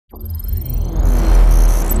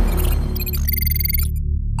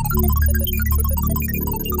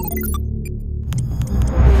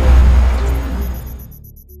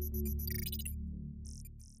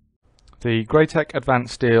The Graitec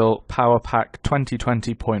Advance Steel PowerPack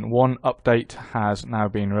 2020.1 update has now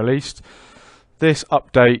been released. This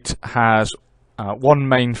update has one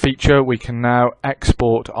main feature. We can now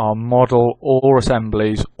export our model or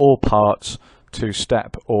assemblies or parts to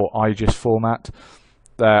STEP or IGES format.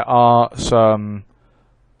 There are some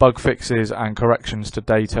bug fixes and corrections to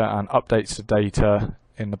data and updates to data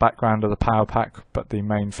in the background of the PowerPack, but the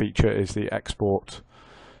main feature is the export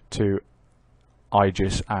to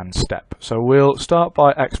IGES and STEP. So we'll start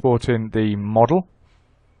by exporting the model.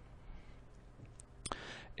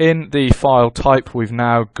 In the file type, we've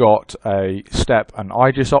now got a STEP and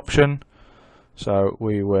IGES option. So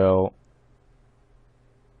we will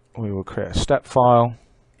create a STEP file.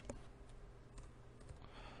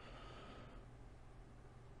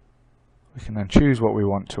 We can then choose what we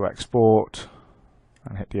want to export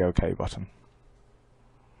and hit the OK button.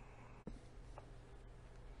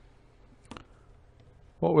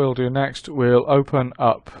 What we'll do next, we'll open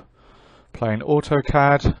up plain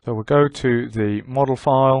AutoCAD. So we'll go to the model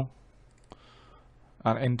file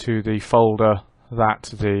and into the folder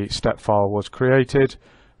that the STEP file was created.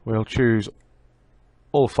 We'll choose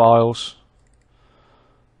all files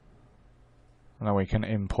and then we can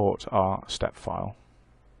import our STEP file.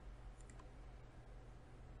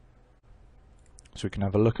 So we can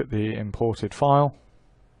have a look at the imported file.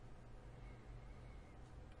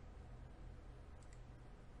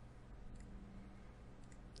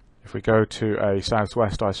 If we go to a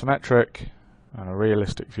southwest isometric and a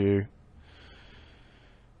realistic view,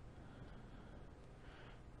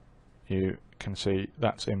 you can see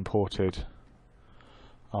that's imported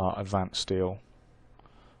our Advanced Steel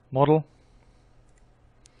model.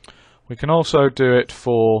 We can also do it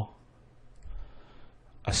for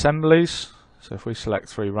assemblies. So if we select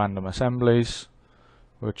 3 random assemblies,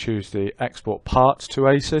 we'll choose the export parts to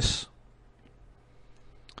ASIS.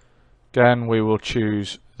 Again, we will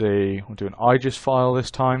choose we'll do an IGES file this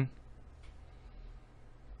time.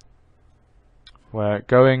 We're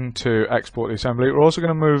going to export the assembly. We're also going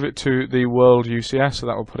to move it to the world UCS, so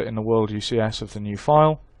that will put it in the world UCS of the new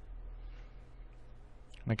file.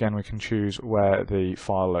 And again, we can choose where the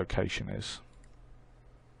file location is.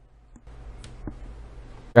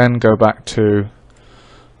 Then go back to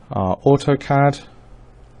our AutoCAD.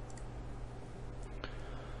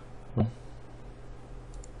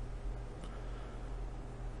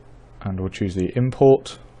 And we'll choose the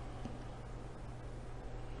import.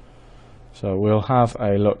 So we'll have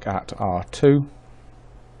a look at R2. You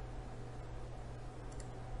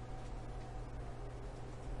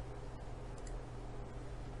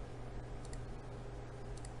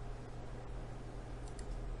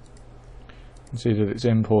can see that it's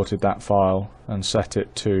imported that file and set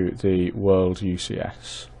it to the world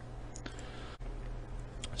UCS.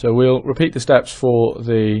 So we'll repeat the steps for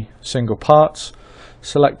the single parts.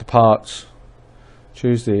 Select the parts,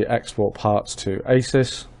 choose the export parts to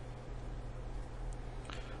ASIS.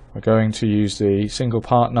 We're going to use the single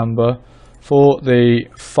part number. For the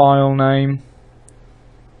file name,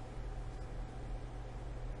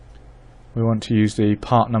 we want to use the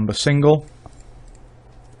part number single.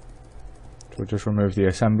 So we'll just remove the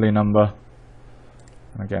assembly number,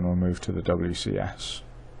 and again we'll move to the WCS.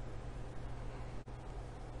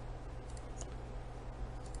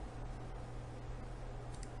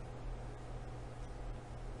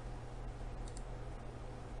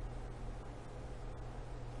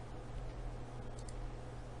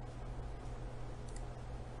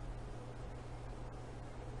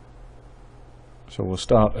 So we'll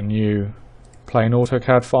start a new plain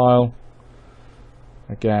AutoCAD file.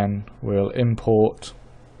 Again, we'll import,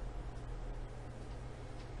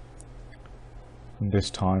 and this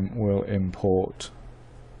time we'll import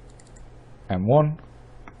M1.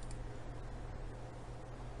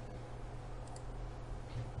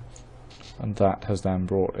 And that has then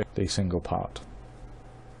brought in the single part.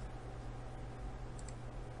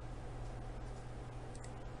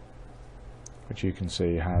 Which you can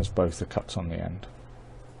see has both the cuts on the end.